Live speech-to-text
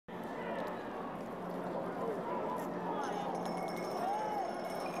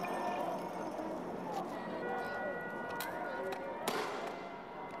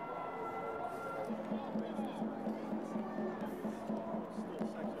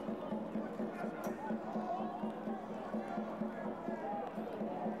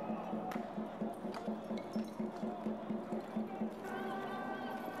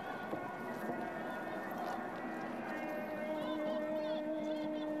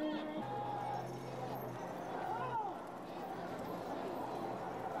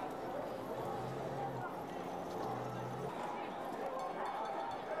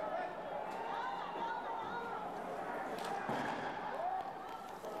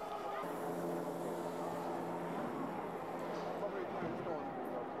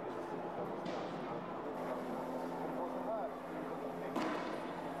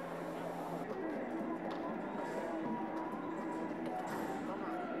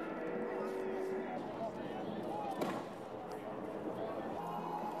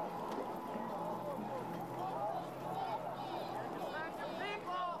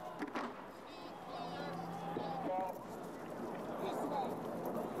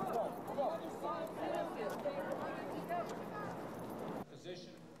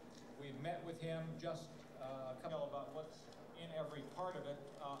just a couple about what's in every part of it,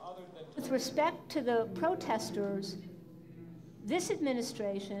 other than... With respect to the protesters, this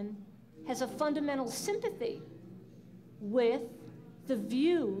administration has a fundamental sympathy with the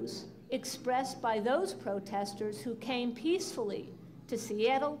views expressed by those protesters who came peacefully to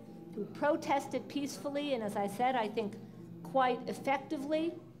Seattle, who protested peacefully, and as I said, I think quite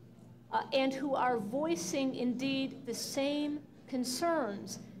effectively, and who are voicing indeed the same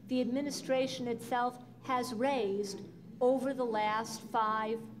concerns the administration itself has raised over the last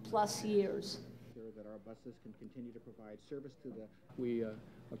 5+ years. That our buses can continue to provide service to the... We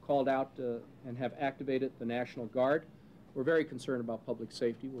called out and have activated the National Guard. We're very concerned about public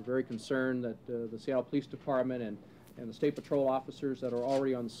safety. We're very concerned that the Seattle Police Department and the State Patrol officers that are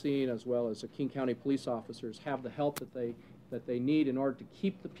already on the scene, as well as the King County police officers, have the help that they need in order to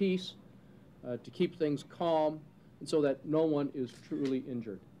keep the peace, to keep things calm, and so that no one is truly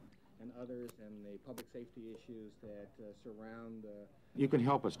injured. And others, and the public safety issues that surround... You can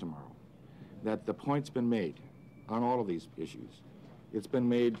help us tomorrow. That the point's been made on all of these issues. It's been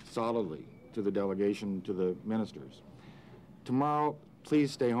made solidly to the delegation, to the ministers. Tomorrow,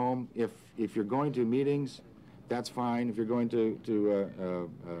 please stay home. If you're going to meetings, that's fine. If you're going to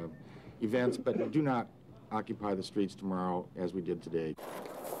events, but do not occupy the streets tomorrow as we did today.